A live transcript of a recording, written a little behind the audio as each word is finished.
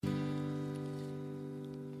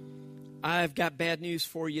I've got bad news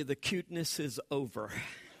for you. The cuteness is over.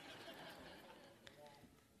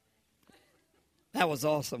 That was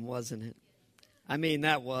awesome, wasn't it? I mean,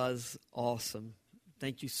 that was awesome.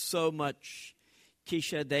 Thank you so much,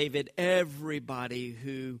 Keisha, David, everybody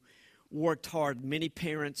who worked hard. Many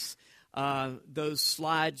parents, those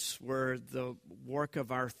slides were the work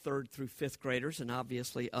of our 3rd through 5th graders and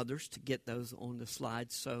obviously others to get those on the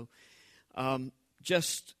slides. So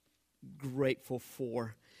just grateful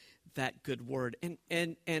for that good word.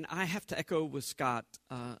 And I have to echo with Scott,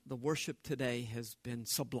 the worship today has been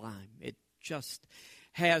sublime. It just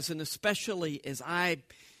has, and especially as I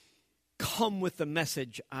come with the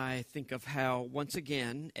message, I think of how, once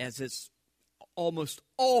again, as it's almost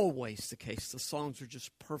always the case, the songs are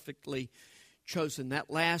just perfectly chosen.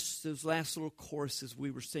 Those last little choruses we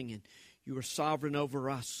were singing, you are sovereign over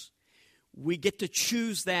us. We get to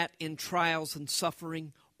choose that in trials and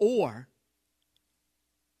suffering, or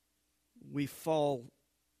we fall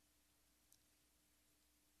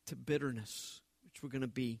to bitterness, which we're going to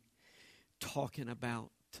be talking about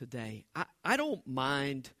today. I don't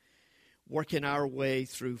mind working our way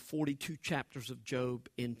through 42 chapters of Job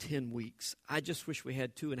in 10 weeks. I just wish we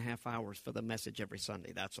had 2.5 hours for the message every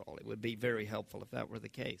Sunday. That's all. It would be very helpful if that were the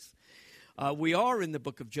case. We are in the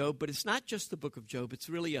book of Job, but it's not just the book of Job. It's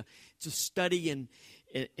really a study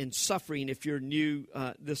in suffering. If you're new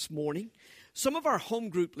this morning, some of our home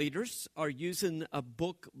group leaders are using a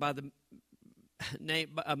book by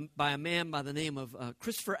a man by the name of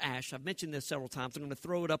Christopher Ash. I've mentioned this several times. I'm going to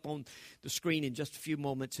throw it up on the screen in just a few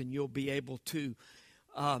moments, and you'll be able to.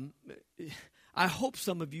 I hope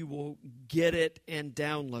some of you will get it and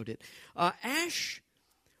download it. Ash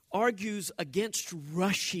argues against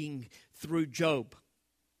rushing through Job.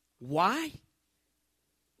 Why?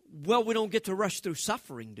 Well, we don't get to rush through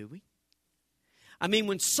suffering, do we? I mean,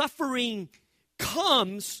 when suffering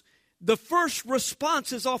comes, the first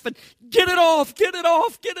response is often, get it off, get it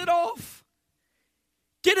off, get it off.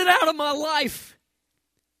 Get it out of my life.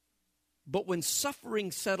 But when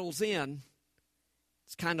suffering settles in,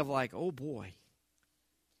 it's kind of like, oh boy,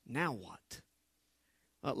 now what?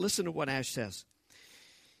 Listen to what Ash says.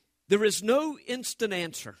 There is no instant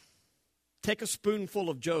answer. Take a spoonful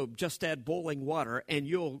of Job, just add boiling water, and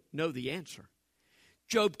you'll know the answer.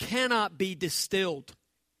 Job cannot be distilled.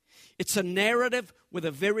 It's a narrative with a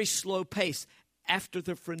very slow pace after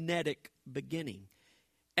the frenetic beginning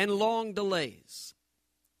and long delays.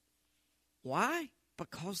 Why?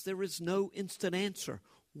 Because there is no instant answer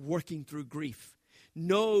working through grief.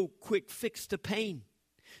 No quick fix to pain.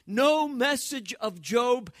 No message of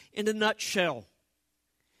Job in a nutshell.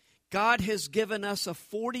 God has given us a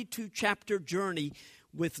 42-chapter journey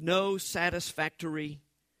with no satisfactory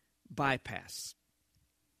bypass.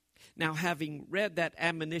 Now, having read that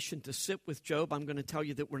admonition to sit with Job, I'm going to tell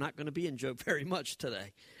you that we're not going to be in Job very much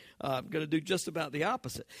today. I'm going to do just about the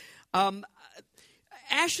opposite.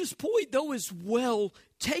 Ash's point, though, is well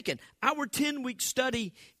taken. Our 10-week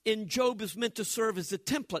study in Job is meant to serve as a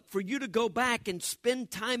template for you to go back and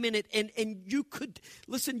spend time in it. And you could,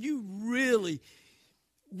 listen, you really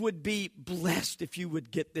would be blessed if you would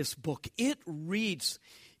get this book. It reads,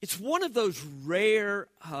 it's one of those rare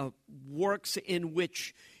works in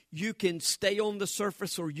which you can stay on the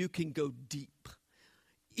surface or you can go deep.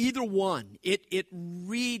 Either one. It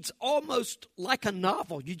reads almost like a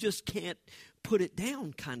novel. You just can't put it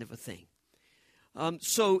down, kind of a thing.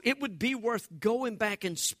 So it would be worth going back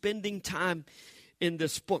and spending time in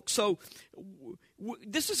this book. So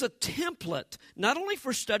this is a template, not only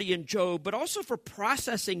for studying Job, but also for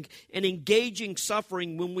processing and engaging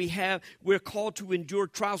suffering when we're called to endure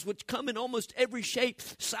trials, which come in almost every shape,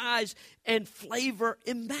 size, and flavor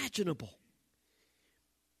imaginable.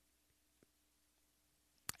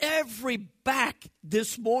 Every back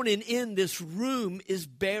this morning in this room is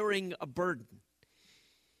bearing a burden.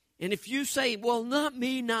 And if you say, well, not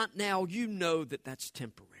me, not now, you know that that's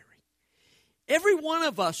temporary. Every one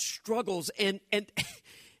of us struggles, and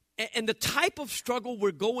the type of struggle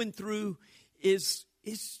we're going through is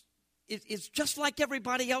just like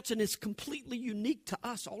everybody else, and it's completely unique to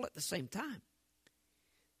us all at the same time.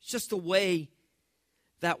 It's just the way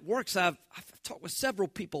that works. I've talked with several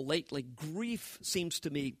people lately. Grief seems to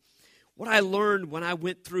me, what I learned when I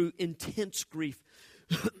went through intense grief,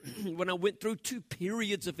 when I went through 2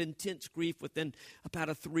 periods of intense grief within about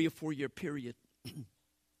a 3 or 4 year period.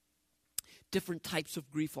 Different types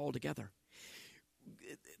of grief altogether.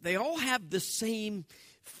 They all have the same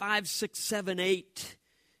 5, 6, 7, 8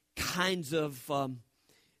 kinds of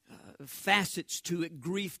facets to it,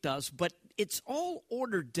 grief does, but it's all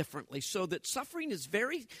ordered differently so that suffering is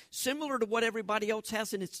very similar to what everybody else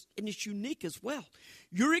has, and it's unique as well.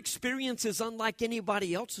 Your experience is unlike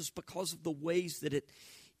anybody else's because of the ways that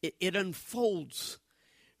it unfolds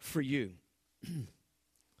for you.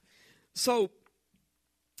 So,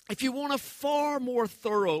 if you want a far more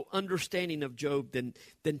thorough understanding of Job than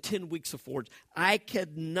 10 Weeks Affords, I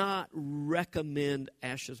could not recommend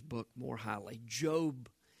Ash's book more highly. Job,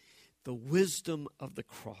 The Wisdom of the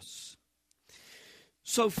Cross.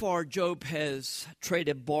 So far, Job has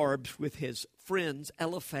traded barbs with his friends,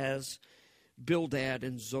 Eliphaz, Bildad,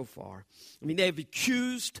 and Zophar. I mean, they've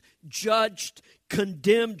accused, judged,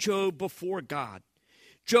 condemned Job before God.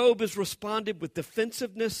 Job has responded with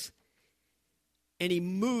defensiveness, and he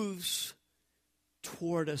moves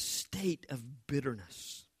toward a state of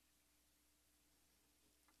bitterness.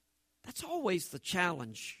 That's always the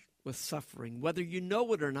challenge with suffering, whether you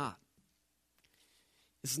know it or not,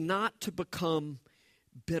 is not to become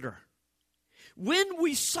bitter. When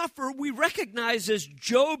we suffer, we recognize, as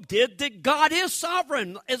Job did, that God is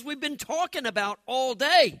sovereign, as we've been talking about all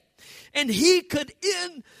day. And he could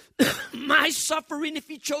end my suffering if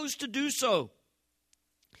he chose to do so.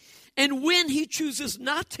 And when he chooses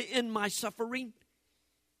not to end my suffering,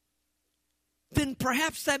 then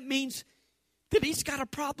perhaps that means that he's got a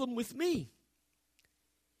problem with me.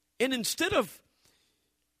 And instead of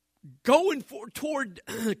going toward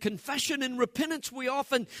confession and repentance, we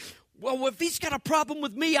often, well, if he's got a problem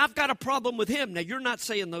with me, I've got a problem with him. Now, you're not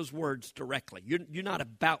saying those words directly. You're not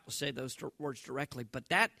about to say those words directly, but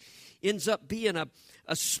that ends up being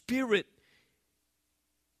a spirit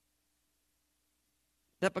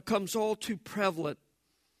that becomes all too prevalent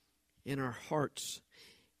in our hearts.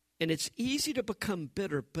 And it's easy to become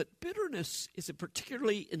bitter, but bitterness is a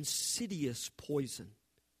particularly insidious poison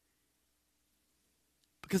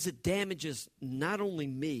because it damages not only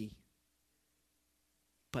me,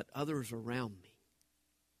 but others around me.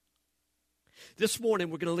 This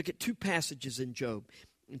morning, we're going to look at two passages in Job,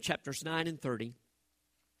 in chapters 9 and 30.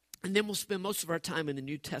 And then we'll spend most of our time in the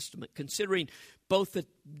New Testament considering both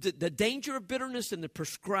the danger of bitterness and the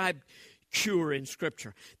prescribed cure in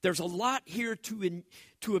Scripture. There's a lot here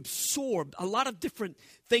to absorb. A lot of different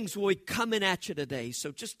things will be coming at you today.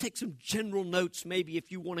 So just take some general notes maybe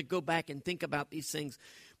if you want to go back and think about these things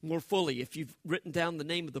more fully. If you've written down the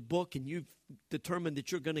name of the book and you've determined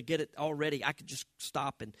that you're going to get it already, I could just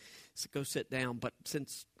stop and go sit down. But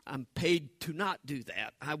since I'm paid to not do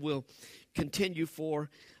that, I will continue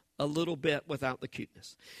for a little bit without the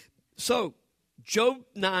cuteness. So, Job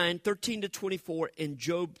 9, 13 to 24, and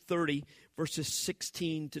Job 30, verses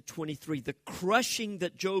 16 to 23. The crushing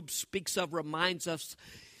that Job speaks of reminds us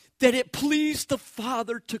that it pleased the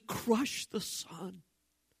Father to crush the Son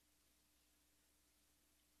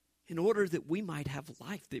in order that we might have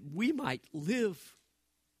life, that we might live.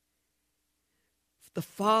 The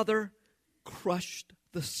Father crushed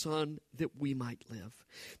the Son that we might live.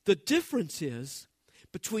 The difference is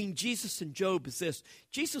between Jesus and Job is this.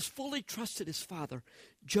 Jesus fully trusted his Father.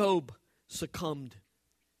 Job succumbed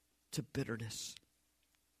to bitterness.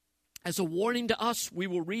 As a warning to us, we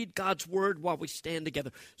will read God's word while we stand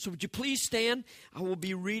together. So would you please stand? I will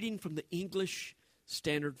be reading from the English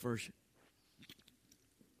Standard Version.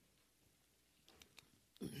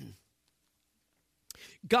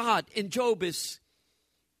 God, and Job is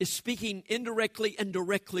speaking indirectly and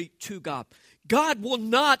directly to God. God will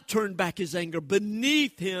not turn back his anger.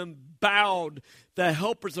 Beneath him bowed the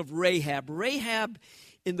helpers of Rahab. Rahab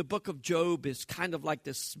in the book of Job is kind of like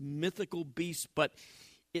this mythical beast, but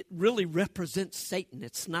it really represents Satan.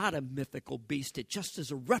 It's not a mythical beast. It just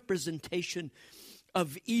is a representation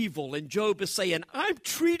of evil. And Job is saying, I'm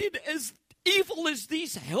treated as evil as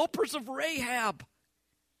these helpers of Rahab.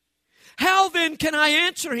 How then can I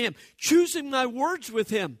answer him? Choosing my words with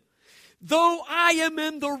him. Though I am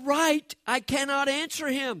in the right, I cannot answer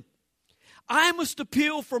him. I must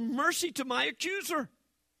appeal for mercy to my accuser.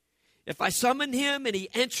 If I summoned him and he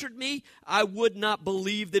answered me, I would not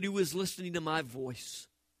believe that he was listening to my voice.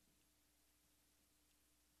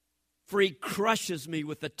 For he crushes me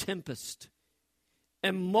with a tempest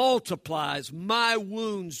and multiplies my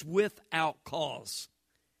wounds without cause.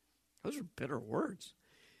 Those are bitter words.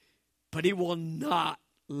 But he will not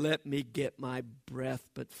let me get my breath,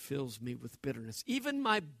 but fills me with bitterness. Even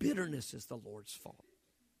my bitterness is the Lord's fault.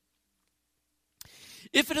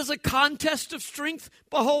 If it is a contest of strength,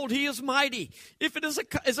 behold, he is mighty. If it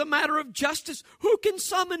is a matter of justice, who can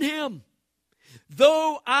summon him?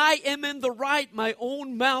 Though I am in the right, my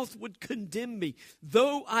own mouth would condemn me.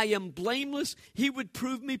 Though I am blameless, he would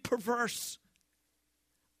prove me perverse.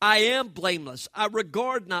 I am blameless. I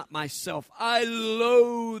regard not myself. I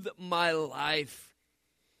loathe my life.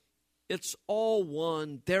 It's all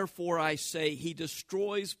one. Therefore I say, he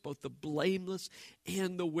destroys both the blameless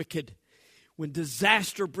and the wicked. When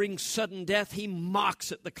disaster brings sudden death, he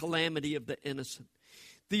mocks at the calamity of the innocent.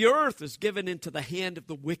 The earth is given into the hand of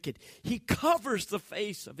the wicked. He covers the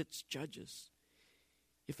face of its judges.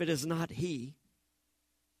 If it is not he,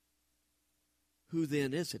 who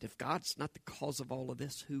then is it? If God's not the cause of all of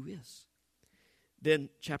this, who is? Then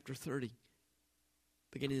chapter 30,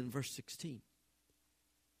 beginning in verse 16.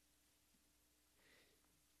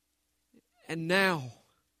 And now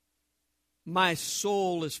my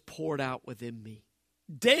soul is poured out within me.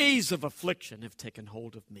 Days of affliction have taken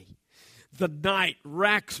hold of me. The night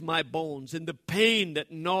racks my bones, and the pain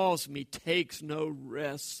that gnaws me takes no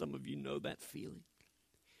rest. Some of you know that feeling.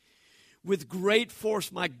 With great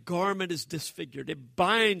force my garment is disfigured. It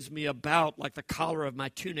binds me about like the collar of my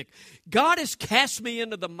tunic. God has cast me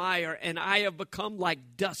into the mire, and I have become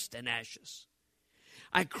like dust and ashes.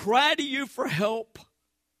 I cry to you for help,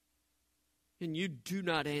 and you do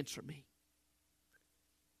not answer me.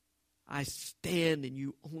 I stand, and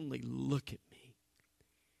you only look at me.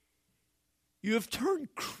 You have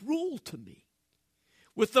turned cruel to me.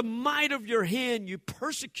 With the might of your hand, you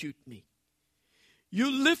persecute me.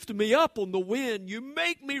 You lift me up on the wind. You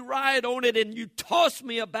make me ride on it, and you toss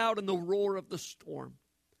me about in the roar of the storm.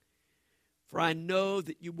 For I know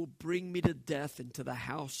that you will bring me to death into the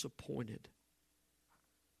house appointed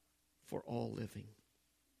for all living.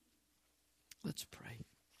 Let's pray.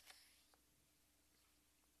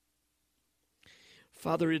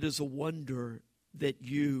 Father, it is a wonder that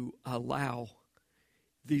you allow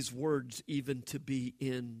these words even to be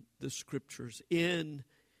in the Scriptures, in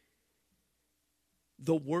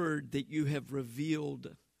the word that you have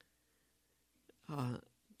revealed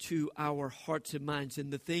to our hearts and minds,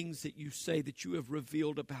 and the things that you say that you have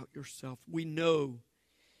revealed about yourself. We know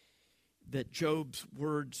that Job's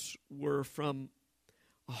words were from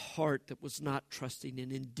a heart that was not trusting,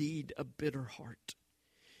 and indeed a bitter heart.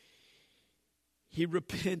 He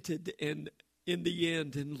repented, and in the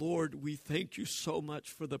end, and Lord, we thank you so much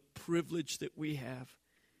for the privilege that we have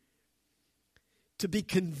to be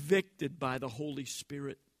convicted by the Holy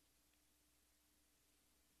Spirit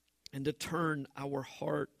and to turn our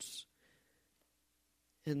hearts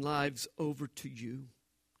and lives over to you.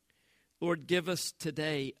 Lord, give us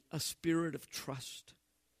today a spirit of trust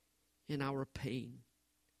in our pain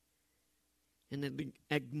and an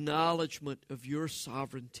acknowledgement of your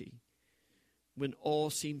sovereignty when all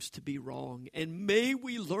seems to be wrong. And may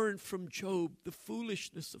we learn from Job the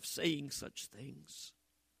foolishness of saying such things.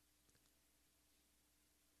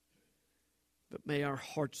 But may our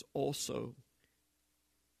hearts also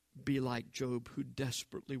be like Job, who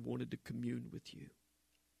desperately wanted to commune with you.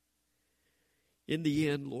 In the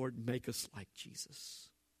end, Lord, make us like Jesus,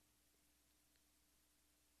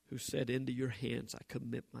 who said, into your hands I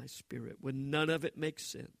commit my spirit, when none of it makes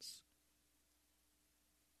sense.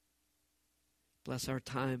 Bless our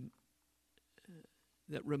time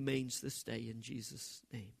that remains this day in Jesus'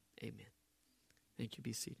 name. Amen. Thank you.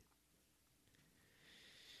 Be seated.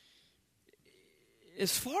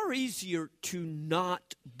 It's far easier to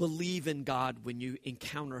not believe in God when you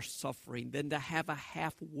encounter suffering than to have a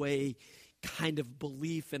halfway kind of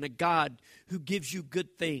belief in a God who gives you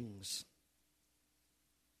good things.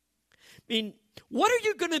 I mean, what are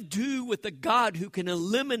you going to do with a God who can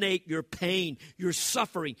eliminate your pain, your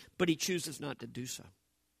suffering, but he chooses not to do so?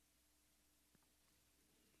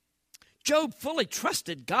 Job fully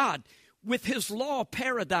trusted God with his law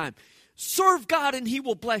paradigm. Serve God and he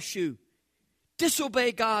will bless you.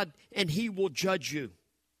 Disobey God and he will judge you.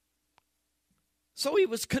 So he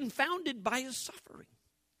was confounded by his suffering.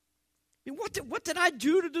 I mean, what did I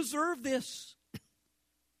do to deserve this?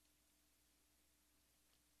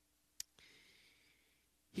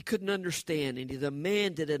 He couldn't understand, and he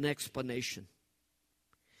demanded an explanation.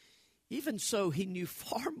 Even so, he knew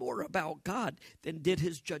far more about God than did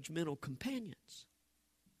his judgmental companions.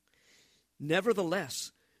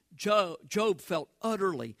 Nevertheless, Job felt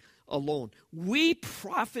utterly alone. We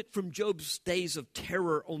profit from Job's days of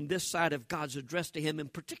terror on this side of God's address to him,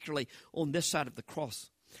 and particularly on this side of the cross.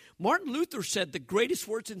 Martin Luther said the greatest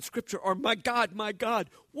words in Scripture are, my God,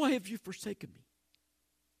 why have you forsaken me?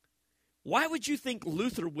 Why would you think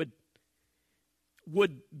Luther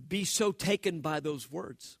would be so taken by those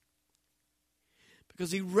words?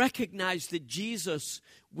 Because he recognized that Jesus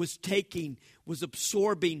was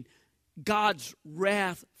absorbing God's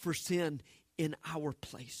wrath for sin in our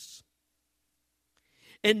place.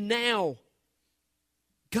 And now,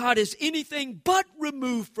 God is anything but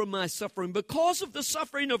removed from my suffering. Because of the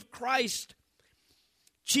suffering of Christ,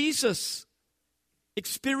 Jesus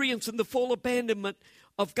experiencing the full abandonment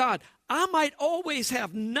of God, I might always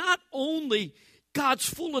have not only God's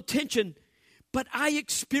full attention, but I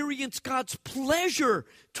experience God's pleasure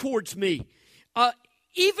towards me,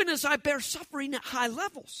 even as I bear suffering at high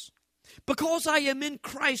levels. Because I am in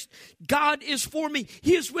Christ, God is for me.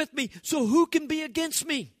 He is with me. So who can be against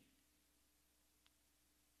me?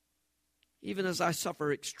 Even as I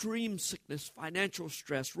suffer extreme sickness, financial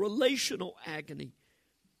stress, relational agony,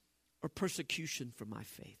 or persecution for my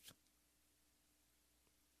faith.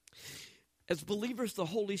 As believers, the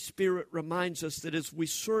Holy Spirit reminds us that as we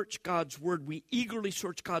search God's Word, we eagerly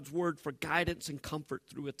search God's Word for guidance and comfort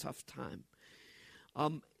through a tough time.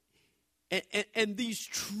 And these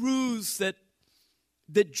truths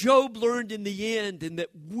that Job learned in the end and that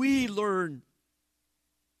we learn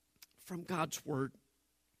from God's Word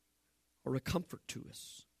are a comfort to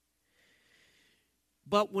us.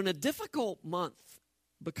 But when a difficult month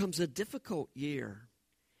becomes a difficult year,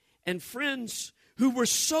 and friends who were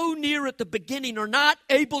so near at the beginning are not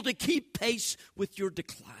able to keep pace with your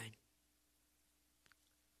decline,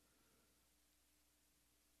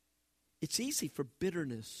 it's easy for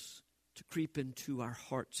bitterness to creep into our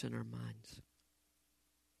hearts and our minds.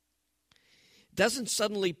 It doesn't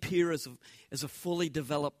suddenly appear as a fully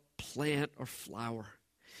developed plant or flower.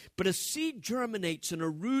 But a seed germinates and a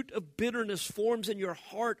root of bitterness forms in your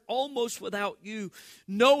heart almost without you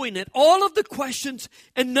knowing it. All of the questions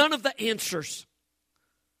and none of the answers.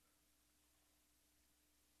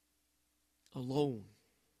 Alone.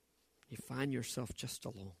 You find yourself just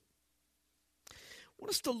alone. I want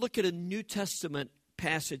us to look at a New Testament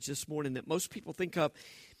passage this morning that most people think of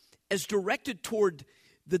as directed toward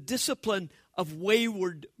the discipline of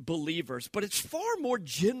wayward believers. But it's far more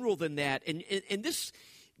general than that. And this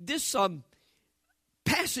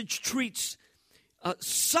passage treats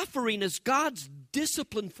suffering as God's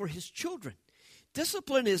discipline for His children.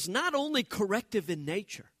 Discipline is not only corrective in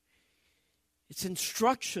nature. It's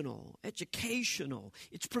instructional, educational.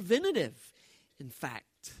 It's preventative, in fact.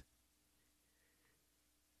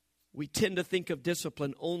 We tend to think of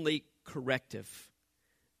discipline only corrective,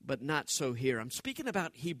 but not so here. I'm speaking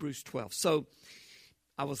about Hebrews 12. So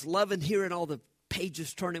I was loving hearing all the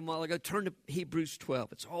pages turning a while ago. Turn to Hebrews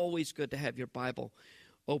 12. It's always good to have your Bible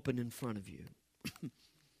open in front of you.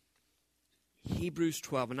 Hebrews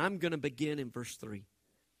 12, and I'm going to begin in verse 3.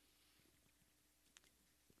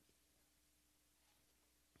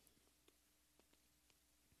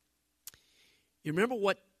 You remember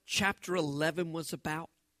what chapter 11 was about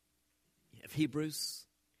of Hebrews?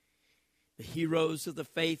 The heroes of the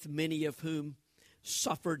faith, many of whom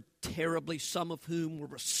suffered terribly, some of whom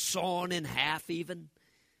were sawn in half even,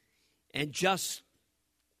 and just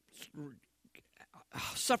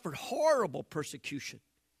suffered horrible persecution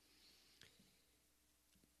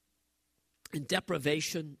and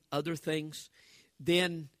deprivation, other things.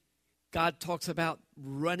 Then God talks about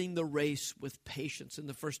running the race with patience in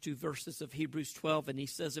the first two verses of Hebrews 12. And he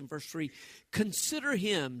says in verse 3, consider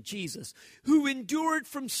him, Jesus, who endured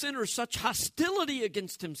from sinners such hostility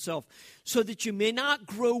against himself, so that you may not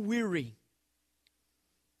grow weary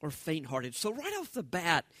or faint-hearted. So right off the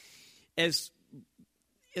bat, as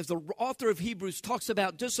the author of Hebrews talks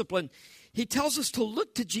about discipline, he tells us to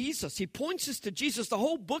look to Jesus. He points us to Jesus. The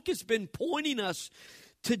whole book has been pointing us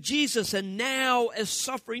to Jesus, and now as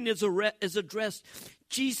suffering is addressed,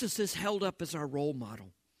 Jesus is held up as our role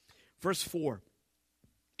model. Verse 4,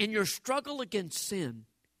 in your struggle against sin,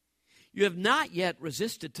 you have not yet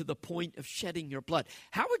resisted to the point of shedding your blood.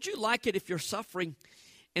 How would you like it if you're suffering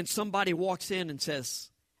and somebody walks in and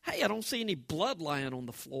says, hey, I don't see any blood lying on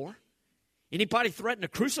the floor. Anybody threatened to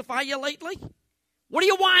crucify you lately? What are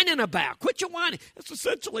you whining about? Quit your whining. That's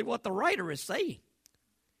essentially what the writer is saying.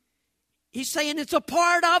 He's saying it's a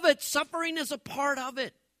part of it. Suffering is a part of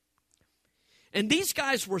it. And these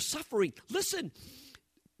guys were suffering. Listen,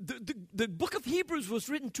 the book of Hebrews was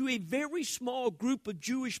written to a very small group of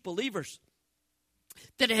Jewish believers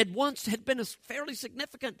that had been a fairly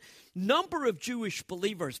significant number of Jewish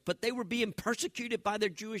believers, but they were being persecuted by their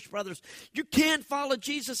Jewish brothers. You can't follow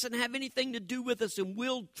Jesus and have anything to do with us, and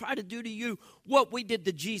we'll try to do to you what we did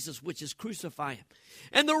to Jesus, which is crucify him.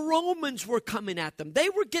 And the Romans were coming at them. They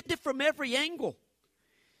were getting it from every angle.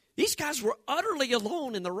 These guys were utterly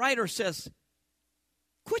alone, and the writer says,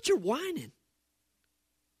 quit your whining.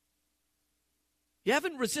 You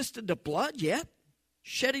haven't resisted the blood yet,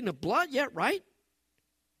 shedding of blood yet, right?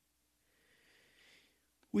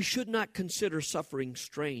 We should not consider suffering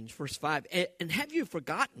strange. Verse 5, and have you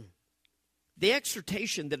forgotten the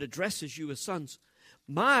exhortation that addresses you as sons?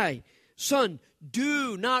 My son,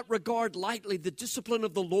 do not regard lightly the discipline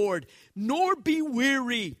of the Lord, nor be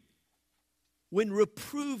weary when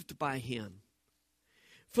reproved by him.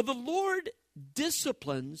 For the Lord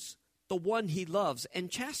disciplines the one he loves and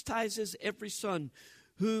chastises every son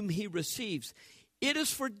whom he receives. It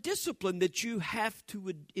is for discipline that you have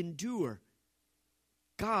to endure.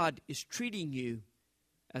 God is treating you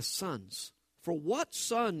as sons. For what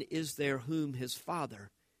son is there whom his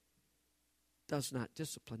father does not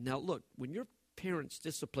discipline? Now look, when your parents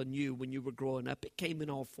disciplined you when you were growing up, it came in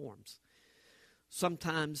all forms.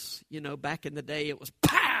 Sometimes, back in the day it was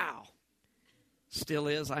pow! Still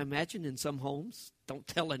is, I imagine, in some homes. Don't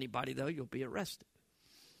tell anybody, though. You'll be arrested.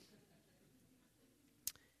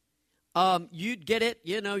 You'd get it,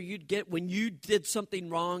 when you did something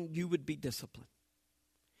wrong, you would be disciplined.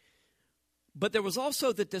 But there was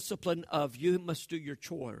also the discipline of you must do your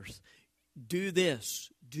chores. Do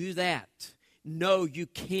this, do that. No, you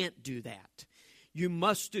can't do that. You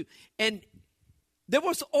must do. And there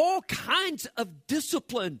was all kinds of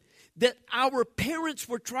discipline that our parents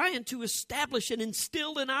were trying to establish and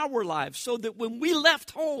instill in our lives so that when we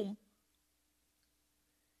left home,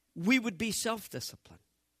 we would be self-disciplined.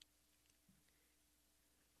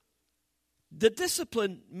 The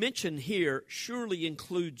discipline mentioned here surely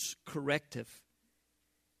includes corrective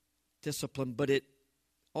discipline, but it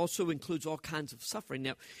also includes all kinds of suffering.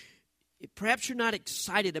 Now, perhaps you're not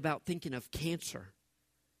excited about thinking of cancer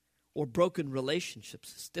or broken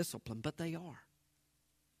relationships as discipline, but they are.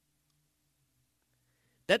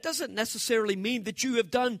 That doesn't necessarily mean that you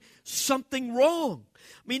have done something wrong.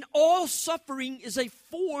 I mean, all suffering is a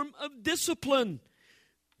form of discipline,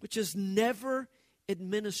 which is never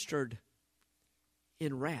administered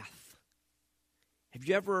in wrath. Have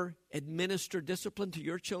you ever administered discipline to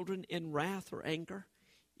your children in wrath or anger?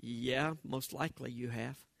 Yeah, most likely you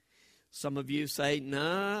have. Some of you say,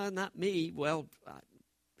 "No, not me." Well,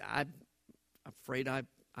 I'm afraid I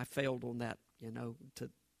failed on that, to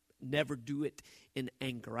never do it in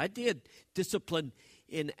anger. I did discipline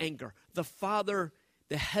in anger. The Father,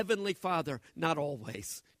 the Heavenly Father, not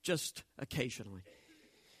always, just occasionally.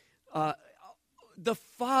 The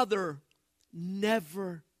Father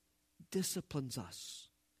never disciplines us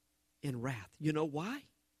in wrath. You know why?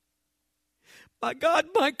 My God,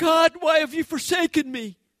 why have you forsaken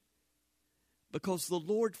me? Because the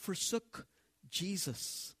Lord forsook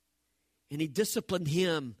Jesus, and he disciplined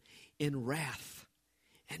him in wrath.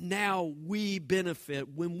 And now we benefit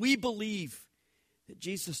when we believe that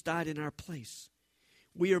Jesus died in our place.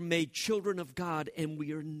 We are made children of God, and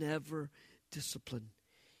we are never disciplined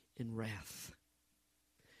in wrath.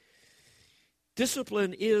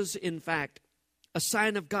 Discipline is, in fact, a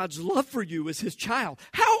sign of God's love for you as his child.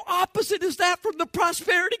 How opposite is that from the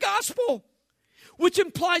prosperity gospel, which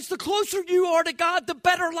implies the closer you are to God, the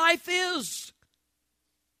better life is.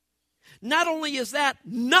 Not only is that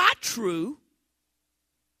not true,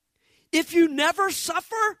 if you never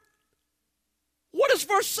suffer, what does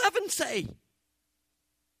verse 7 say?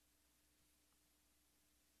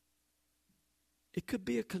 It could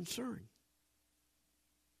be a concern.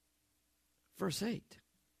 Verse 8.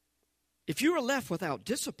 If you are left without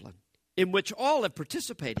discipline, in which all have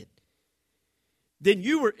participated, then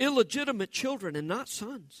you were illegitimate children and not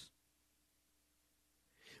sons.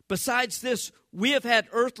 Besides this, we have had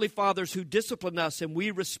earthly fathers who disciplined us, and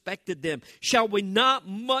we respected them. Shall we not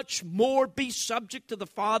much more be subject to the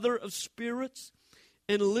Father of spirits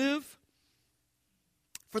and live?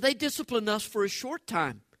 For they disciplined us for a short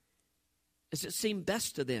time, as it seemed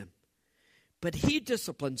best to them. But he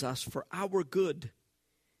disciplines us for our good,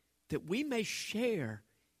 that we may share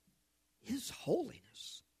his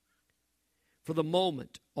holiness. For the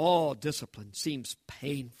moment, all discipline seems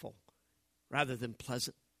painful rather than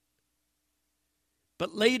pleasant.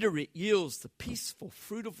 But later it yields the peaceful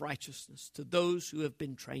fruit of righteousness to those who have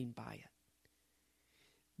been trained by it.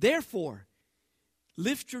 Therefore,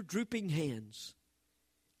 lift your drooping hands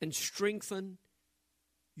and strengthen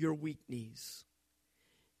your weak knees.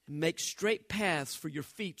 And make straight paths for your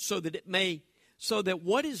feet so that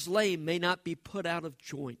what is lame may not be put out of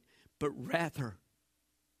joint, but rather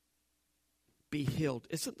be healed.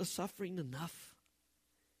 Isn't the suffering enough?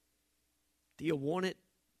 Do you want it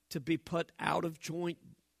to be put out of joint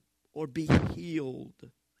or be healed?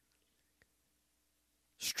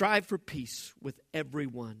 Strive for peace with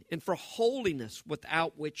everyone and for holiness,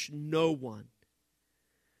 without which no one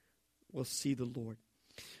will see the Lord.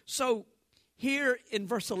 So here in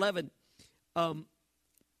verse 11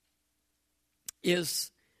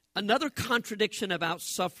 is another contradiction about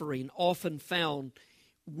suffering often found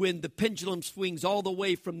when the pendulum swings all the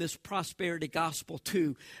way from this prosperity gospel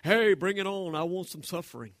to, hey, bring it on, I want some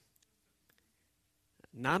suffering.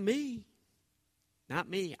 Not me. Not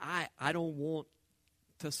me. I don't want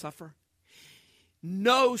to suffer.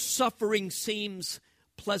 No suffering seems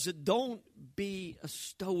pleasant. Don't be a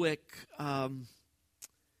stoic.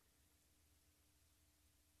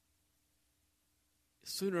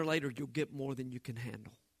 Sooner or later, you'll get more than you can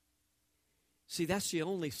handle. See, that's the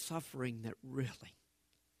only suffering that really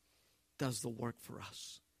does the work for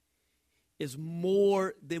us, is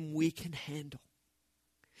more than we can handle,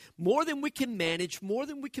 more than we can manage, more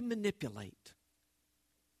than we can manipulate.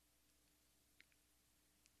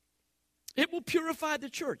 It will purify the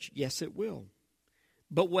church. Yes, it will.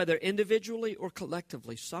 But whether individually or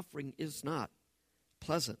collectively, suffering is not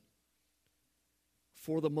pleasant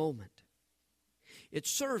for the moment. It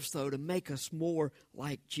serves, though, to make us more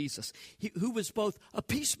like Jesus, who was both a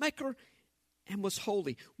peacemaker and was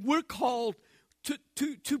holy. We're called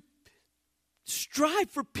to strive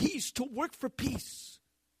for peace, to work for peace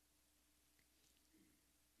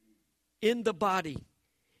in the body,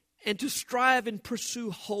 and to strive and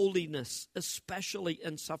pursue holiness, especially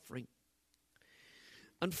in suffering.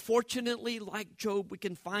 Unfortunately, like Job, we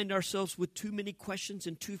can find ourselves with too many questions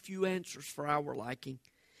and too few answers for our liking.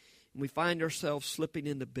 And we find ourselves slipping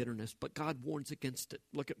into bitterness, but God warns against it.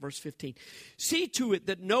 Look at verse 15. See to it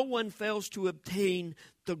that no one fails to obtain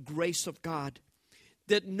the grace of God,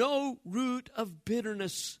 that no root of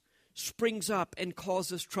bitterness springs up and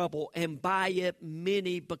causes trouble, and by it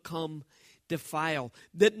many become defiled,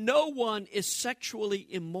 that no one is sexually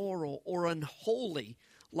immoral or unholy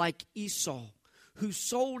like Esau, who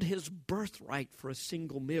sold his birthright for a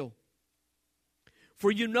single meal.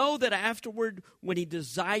 For you know that afterward, when he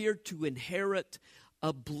desired to inherit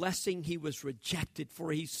a blessing, he was rejected,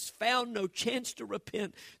 for he found no chance to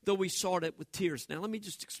repent, though he sought it with tears. Now, let me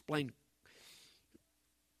just explain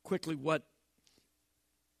quickly what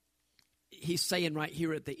he's saying right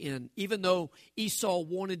here at the end. Even though Esau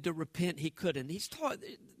wanted to repent, he couldn't.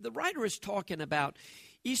 The writer is talking about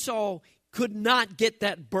Esau could not get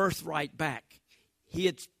that birthright back. He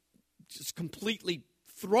had just completely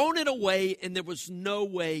thrown it away, and there was no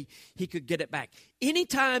way he could get it back.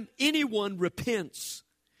 Anytime anyone repents,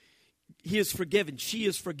 he is forgiven. She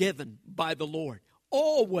is forgiven by the Lord.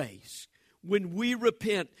 Always, when we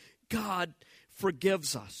repent, God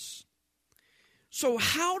forgives us. So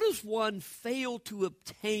how does one fail to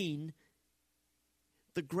obtain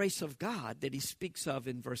the grace of God that he speaks of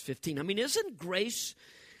in verse 15? I mean, isn't grace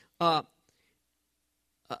a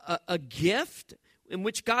gift in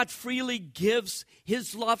which God freely gives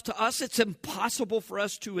his love to us? It's impossible for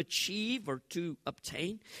us to achieve or to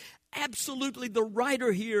obtain. Absolutely, the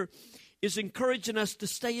writer here is encouraging us to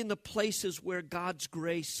stay in the places where God's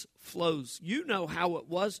grace flows. You know how it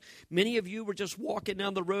was. Many of you were just walking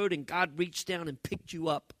down the road and God reached down and picked you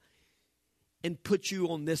up and put you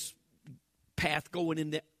on this path going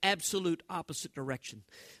in the absolute opposite direction.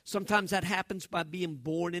 Sometimes that happens by being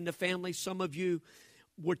born into family. Some of you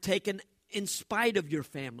were taken in spite of your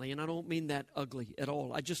family, and I don't mean that ugly at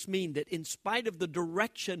all. I just mean that in spite of the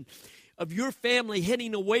direction of your family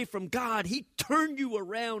heading away from God, he turned you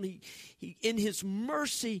around. He in his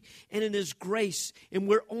mercy and in his grace, and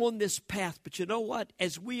we're on this path. But you know what?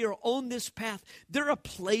 As we are on this path, there are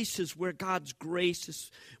places where God's grace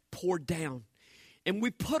is poured down. And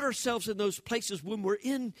we put ourselves in those places when we're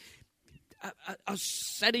in a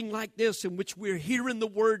setting like this in which we're hearing the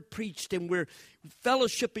word preached and we're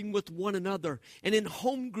fellowshipping with one another, and in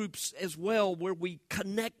home groups as well where we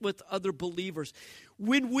connect with other believers.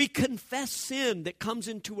 When we confess sin that comes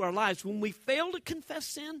into our lives, when we fail to confess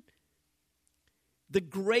sin, the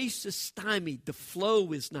grace is stymied. The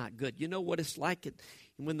flow is not good. You know what it's like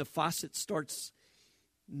when the faucet starts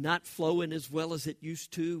not flowing as well as it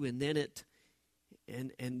used to, and then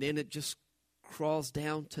it just crawls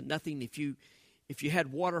down to nothing. If you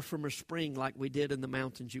had water from a spring like we did in the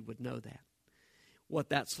mountains, you would know that, what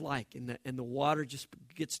that's like. And the water just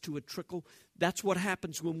gets to a trickle. That's what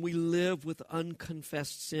happens when we live with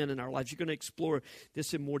unconfessed sin in our lives. You're going to explore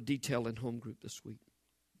this in more detail in home group this week.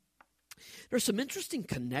 There's some interesting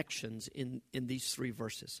connections in these three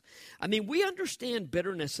verses. I mean, we understand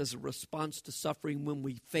bitterness as a response to suffering when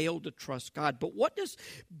we fail to trust God. But what does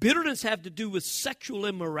bitterness have to do with sexual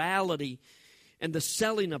immorality and the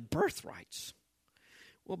selling of birthrights?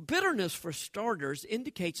 Well, bitterness, for starters,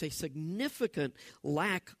 indicates a significant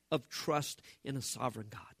lack of trust in a sovereign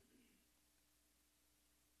God.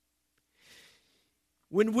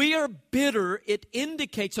 When we are bitter, it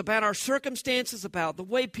indicates about our circumstances, about the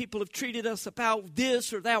way people have treated us, about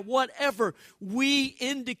this or that, whatever. We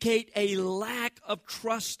indicate a lack of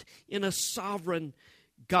trust in a sovereign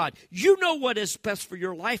God. You know what is best for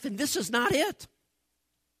your life, and this is not it.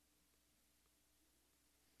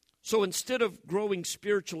 So instead of growing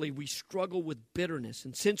spiritually, we struggle with bitterness.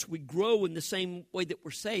 And since we grow in the same way that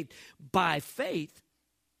we're saved, by faith,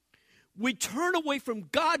 we turn away from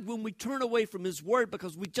God when we turn away from His Word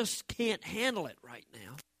because we just can't handle it right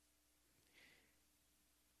now.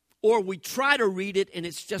 Or we try to read it and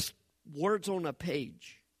it's just words on a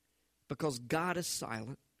page because God is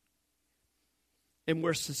silent and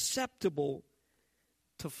we're susceptible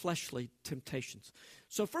to fleshly temptations.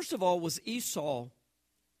 So first of all, was Esau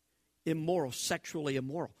immoral, sexually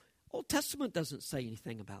immoral? Old Testament doesn't say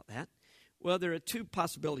anything about that. Well, there are two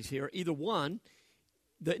possibilities here. Either one,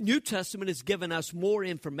 the New Testament has given us more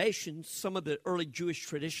information. Some of the early Jewish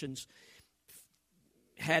traditions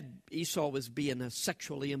had Esau as being a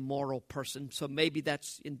sexually immoral person, so maybe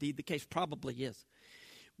that's indeed the case. Probably is.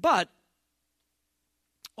 But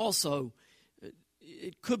also,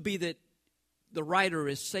 it could be that the writer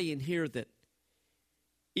is saying here that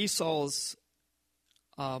Esau's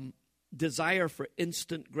desire for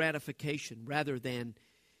instant gratification rather than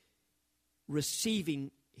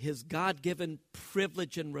receiving his God-given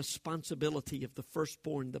privilege and responsibility of the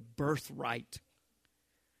firstborn, the birthright,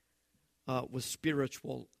 was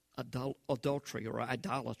spiritual adultery or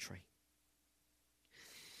idolatry.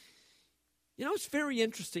 You know, it's very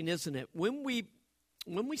interesting, isn't it? When we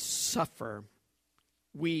suffer,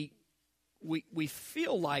 we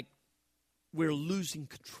feel like we're losing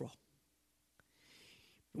control.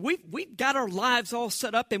 We've got our lives all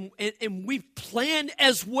set up and we've planned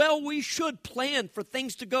as well we should plan for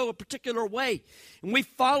things to go a particular way. And we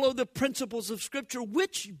follow the principles of Scripture,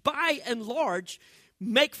 which by and large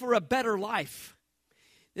make for a better life.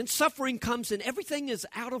 Then suffering comes and everything is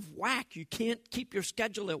out of whack. You can't keep your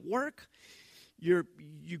schedule at work. You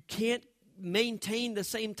can't maintain the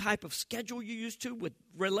same type of schedule you used to with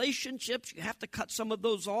relationships. You have to cut some of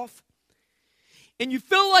those off. And you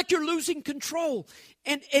feel like you're losing control.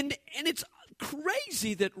 And it's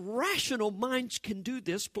crazy that rational minds can do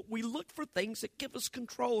this, but we look for things that give us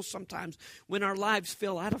control sometimes when our lives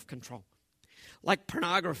feel out of control. Like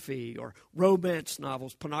pornography or romance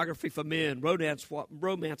novels, pornography for men,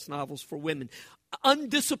 romance novels for women.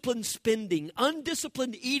 Undisciplined spending,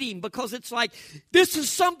 undisciplined eating, because it's like, this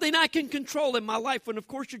is something I can control in my life. When, of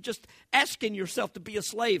course, you're just asking yourself to be a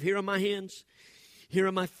slave. Here are my hands. Here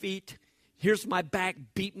are my feet. Here's my back,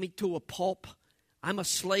 beat me to a pulp. I'm a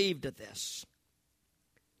slave to this.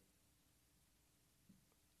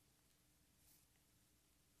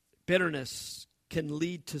 Bitterness can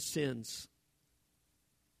lead to sins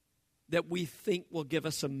that we think will give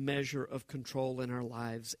us a measure of control in our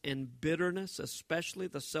lives. And bitterness, especially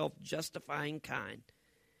the self-justifying kind,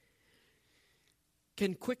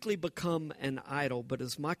 can quickly become an idol. But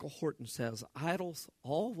as Michael Horton says, idols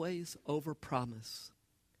always overpromise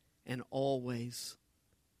and always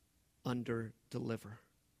under-deliver.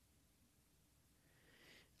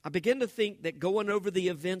 I begin to think that going over the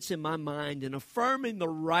events in my mind and affirming the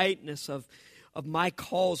rightness of my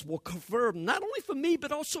cause will confirm, not only for me,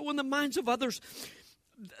 but also in the minds of others,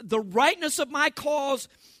 the rightness of my cause,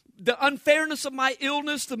 the unfairness of my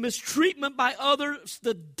illness, the mistreatment by others,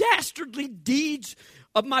 the dastardly deeds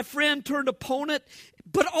of my friend turned opponent.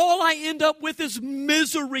 But all I end up with is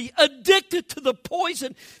misery, addicted to the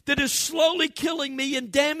poison that is slowly killing me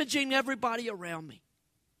and damaging everybody around me.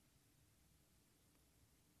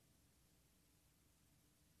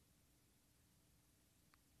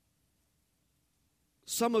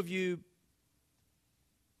 Some of you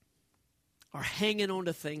are hanging on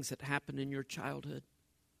to things that happened in your childhood.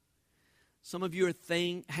 Some of you are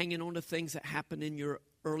hanging on to things that happened in your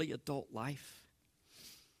early adult life.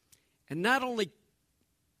 And not only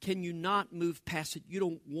can you not move past it, you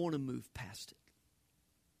don't want to move past it.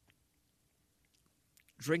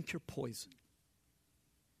 Drink your poison.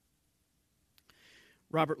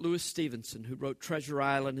 Robert Louis Stevenson, who wrote Treasure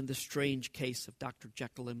Island and The Strange Case of Dr.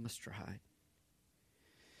 Jekyll and Mr. Hyde,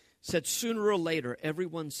 said sooner or later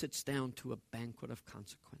everyone sits down to a banquet of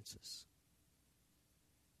consequences.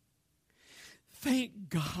 Thank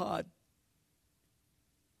God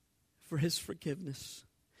for His forgiveness.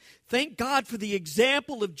 Thank God for the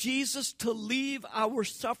example of Jesus to leave our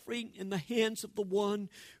suffering in the hands of the one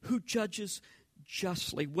who judges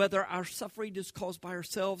justly, whether our suffering is caused by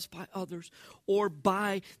ourselves, by others, or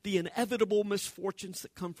by the inevitable misfortunes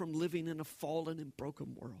that come from living in a fallen and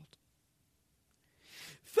broken world.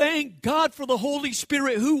 Thank God for the Holy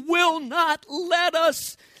Spirit who will not let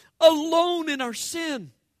us alone in our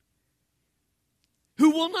sin,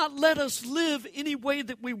 who will not let us live any way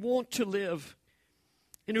that we want to live,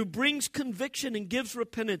 and who brings conviction and gives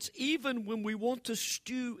repentance even when we want to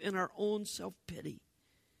stew in our own self-pity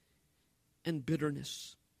and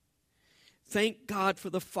bitterness. Thank God for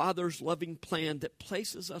the Father's loving plan that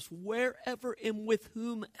places us wherever and with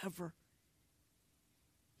whomever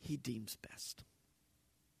He deems best.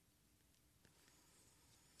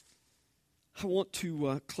 I want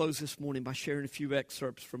to close this morning by sharing a few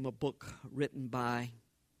excerpts from a book written by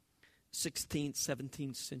 16th,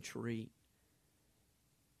 17th century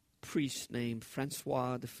priest named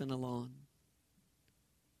Francois de Fenelon.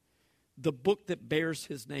 The book that bears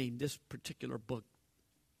his name, this particular book,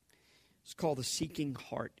 it's called The Seeking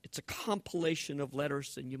Heart. It's a compilation of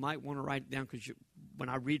letters, and you might want to write it down because when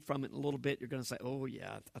I read from it in a little bit, you're going to say, oh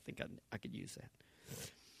yeah, I think I could use that.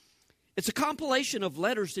 It's a compilation of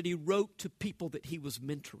letters that he wrote to people that he was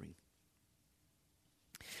mentoring.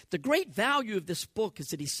 The great value of this book is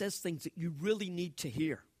that he says things that you really need to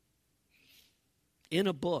hear in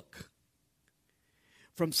a book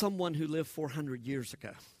from someone who lived 400 years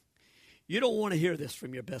ago. You don't want to hear this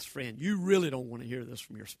from your best friend. You really don't want to hear this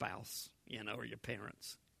from your spouse, or your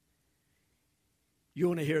parents. You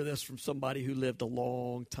want to hear this from somebody who lived a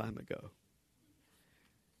long time ago.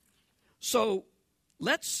 So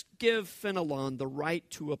let's give Fenelon the right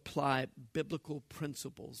to apply biblical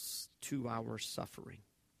principles to our suffering.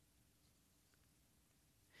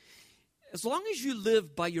 As long as you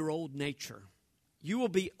live by your old nature, you will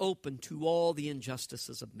be open to all the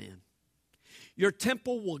injustices of men. Your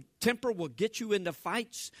temper will get you into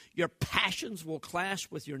fights. Your passions will clash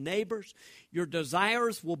with your neighbors. Your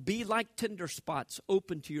desires will be like tinder spots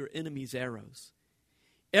open to your enemy's arrows.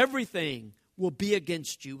 Everything will be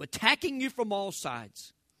against you, attacking you from all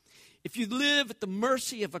sides. If you live at the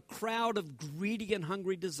mercy of a crowd of greedy and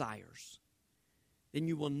hungry desires, then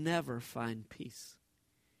you will never find peace.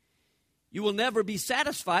 You will never be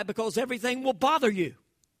satisfied because everything will bother you.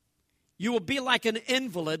 You will be like an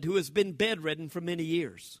invalid who has been bedridden for many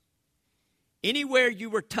years. Anywhere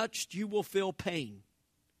you were touched, you will feel pain.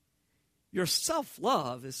 Your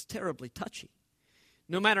self-love is terribly touchy.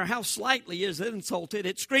 No matter how slightly it is insulted,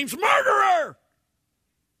 it screams, murderer!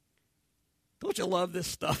 Don't you love this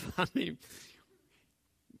stuff? I mean,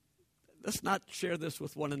 let's not share this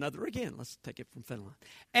with one another again. Let's take it from Fenelon.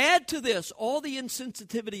 Add to this all the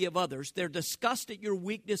insensitivity of others, their disgust at your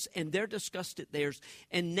weakness and their disgust at theirs,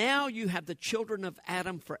 and now you have the children of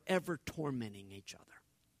Adam forever tormenting each other.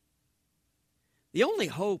 The only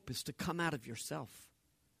hope is to come out of yourself.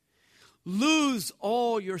 Lose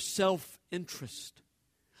all your self-interest.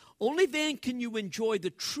 Only then can you enjoy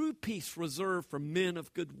the true peace reserved for men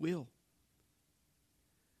of good will.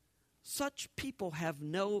 Such people have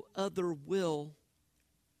no other will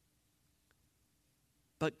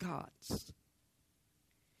but God's.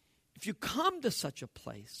 If you come to such a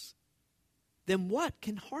place, then what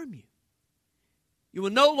can harm you? You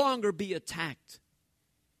will no longer be attacked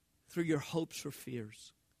through your hopes or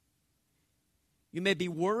fears. You may be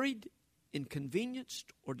worried,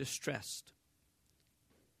 inconvenienced, or distressed,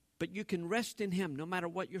 but you can rest in Him no matter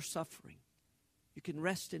what you're suffering. You can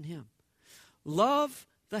rest in Him. Love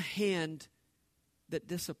the hand that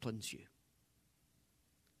disciplines you.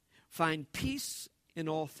 Find peace in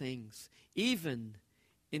all things, even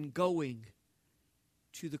in going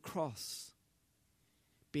to the cross.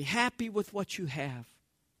 Be happy with what you have.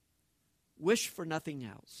 Wish for nothing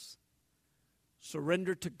else.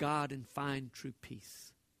 Surrender to God and find true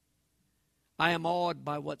peace. I am awed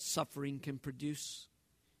by what suffering can produce.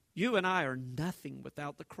 You and I are nothing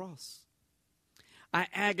without the cross. I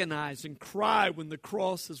agonize and cry when the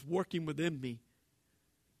cross is working within me.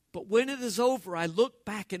 But when it is over, I look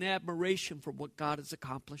back in admiration for what God has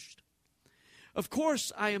accomplished. Of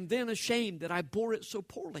course, I am then ashamed that I bore it so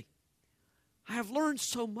poorly. I have learned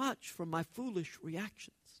so much from my foolish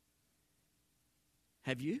reactions.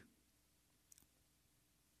 Have you?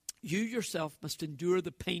 You yourself must endure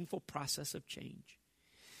the painful process of change.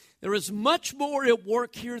 There is much more at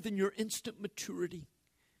work here than your instant maturity.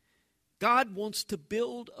 God wants to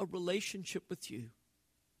build a relationship with you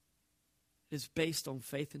that is based on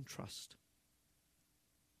faith and trust,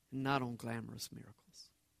 and not on glamorous miracles.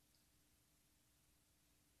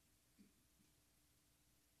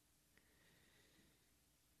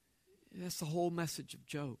 That's the whole message of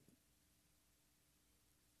Job.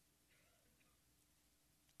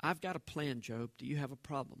 I've got a plan, Job. Do you have a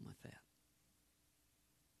problem with that?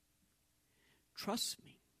 Trust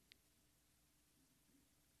me.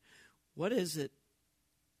 What is it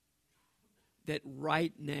that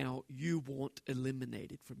right now you want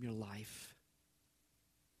eliminated from your life.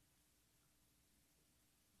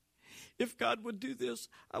 If God would do this,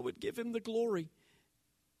 I would give him the glory.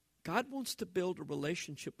 God wants to build a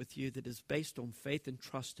relationship with you that is based on faith and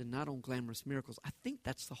trust and not on glamorous miracles. I think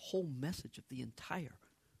that's the whole message of the entire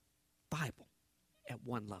Bible at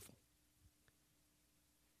one level.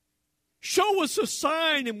 Show us a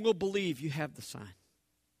sign and we'll believe. You have the sign.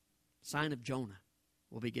 Sign of Jonah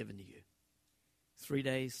will be given to you. 3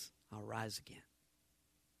 days, I'll rise again.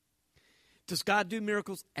 Does God do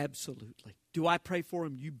miracles? Absolutely. Do I pray for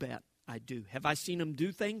him? You bet I do. Have I seen him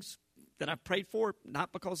do things that I prayed for,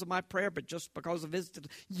 not because of my prayer, but just because of his?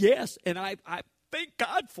 Yes, and I thank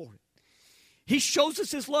God for it. He shows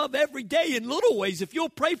us his love every day in little ways. If you'll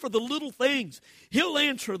pray for the little things, he'll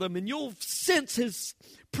answer them, and you'll sense his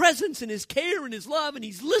presence and his care and his love, and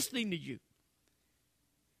he's listening to you.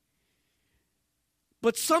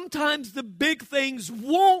 But sometimes the big things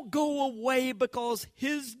won't go away because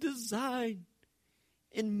his design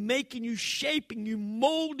in making you, shaping you,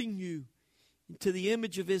 molding you into the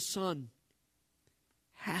image of his Son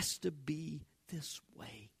has to be this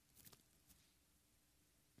way.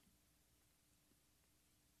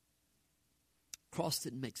 Cross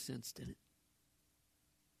didn't make sense, did it?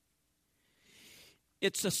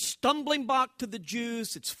 It's a stumbling block to the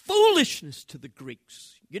Jews. It's foolishness to the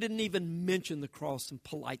Greeks. You didn't even mention the cross in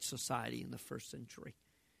polite society in the first century.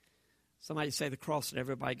 Somebody say the cross and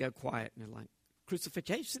everybody go quiet. And they're like,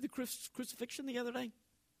 crucifixion. Hey, you see the crucifixion the other day?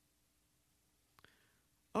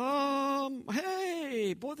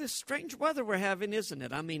 Hey, boy, this strange weather we're having, isn't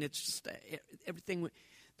it? I mean, it's just everything.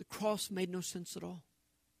 The cross made no sense at all.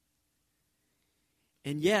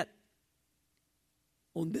 And yet,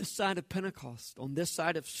 on this side of Pentecost, on this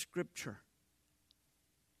side of Scripture,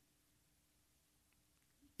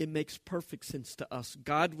 it makes perfect sense to us.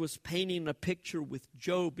 God was painting a picture with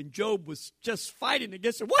Job, and Job was just fighting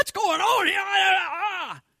against it. What's going on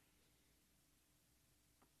here?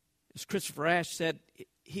 As Christopher Ash said,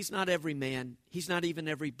 he's not every man. He's not even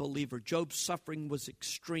every believer. Job's suffering was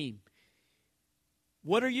extreme.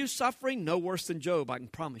 What are you suffering? No worse than Job, I can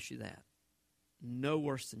promise you that. No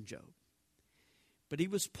worse than Job. But he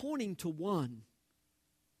was pointing to one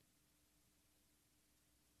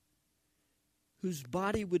whose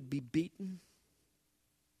body would be beaten,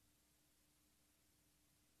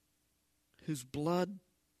 whose blood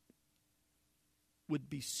would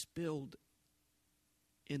be spilled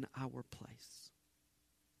in our place.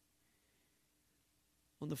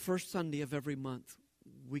 On the first Sunday of every month,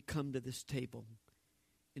 we come to this table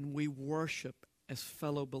and we worship as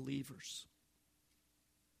fellow believers.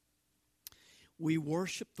 We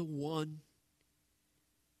worship the one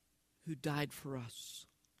who died for us.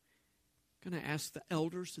 I'm going to ask the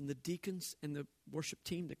elders and the deacons and the worship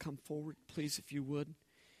team to come forward, please, if you would,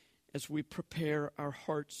 as we prepare our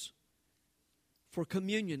hearts for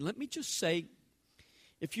communion. Let me just say,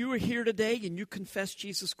 if you are here today and you confess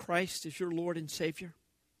Jesus Christ as your Lord and Savior,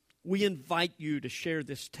 we invite you to share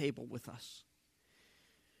this table with us.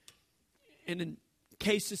 And in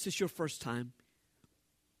case this is your first time,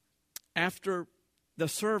 after the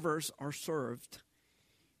servers are served,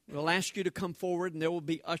 we'll ask you to come forward and there will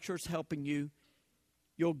be ushers helping you.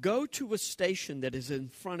 You'll go to a station that is in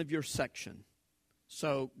front of your section.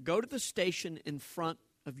 So go to the station in front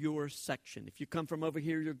of your section. If you come from over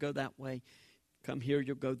here, you'll go that way. Come here,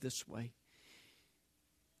 you'll go this way.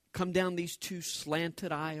 Come down these two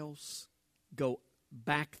slanted aisles. Go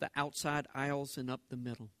back the outside aisles and up the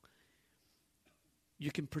middle.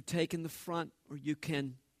 You can partake in the front or you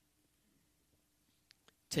can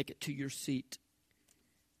take it to your seat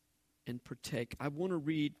and partake. I want to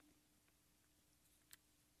read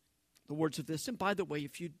the words of this. And by the way,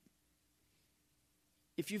 if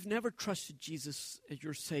you've never trusted Jesus as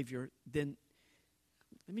your Savior, then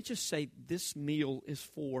let me just say this meal is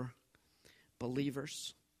for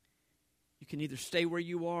believers. You can either stay where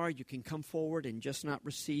you are, you can come forward and just not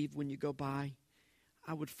receive when you go by.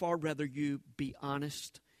 I would far rather you be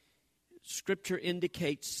honest. Scripture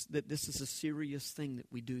indicates that this is a serious thing that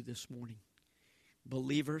we do this morning.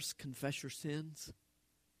 Believers, confess your sins.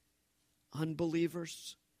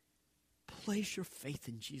 Unbelievers, place your faith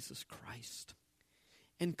in Jesus Christ.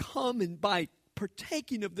 And come and by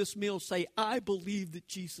partaking of this meal, say, I believe that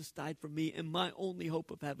Jesus died for me and my only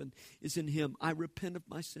hope of heaven is in him. I repent of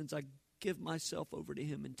my sins. I give myself over to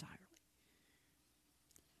him entirely.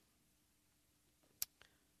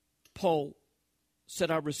 Paul said,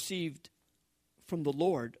 I received from the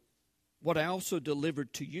Lord what I also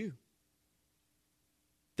delivered to you.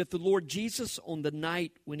 That the Lord Jesus, on the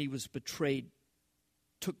night when he was betrayed,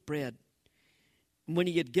 took bread. And when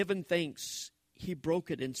he had given thanks, he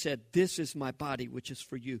broke it and said, "This is my body, which is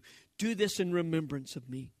for you. Do this in remembrance of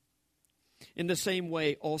me." In the same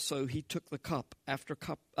way also he took the cup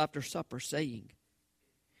after supper, saying,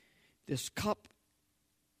 "This cup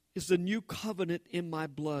is the new covenant in my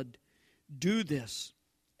blood. Do this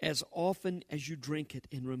as often as you drink it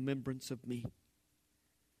in remembrance of me.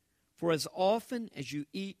 For as often as you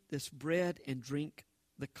eat this bread and drink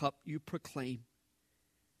the cup, you proclaim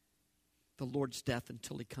the Lord's death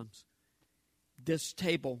until he comes." This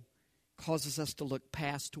table causes us to look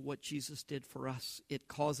past to what Jesus did for us. It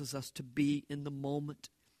causes us to be in the moment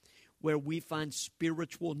where we find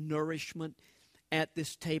spiritual nourishment at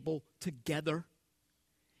this table together.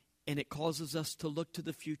 And it causes us to look to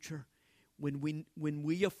the future when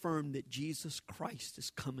we affirm that Jesus Christ is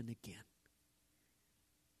coming again.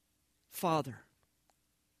 Father,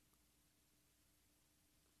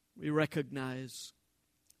 we recognize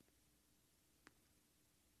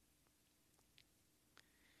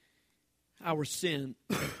our sin,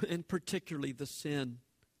 and particularly the sin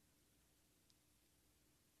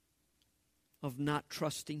of not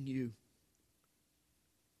trusting you,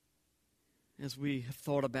 as we have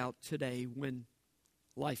thought about today when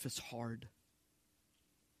life is hard.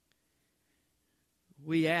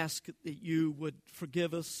 We ask that you would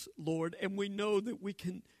forgive us, Lord, and we know that we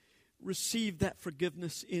can receive that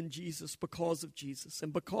forgiveness in Jesus because of Jesus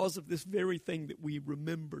and because of this very thing that we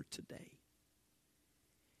remember today.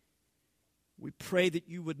 We pray that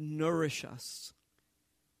you would nourish us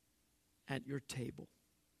at your table.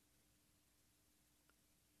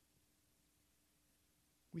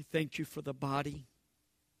 We thank you for the body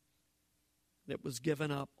that was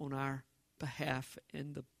given up on our behalf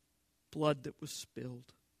and the blood that was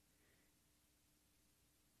spilled.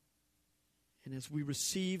 And as we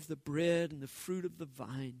receive the bread and the fruit of the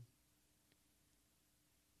vine,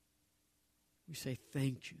 we say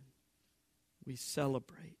thank you. We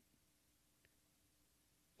celebrate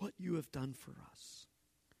what you have done for us.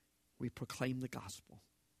 We proclaim the gospel.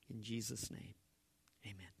 In Jesus' name,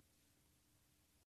 amen.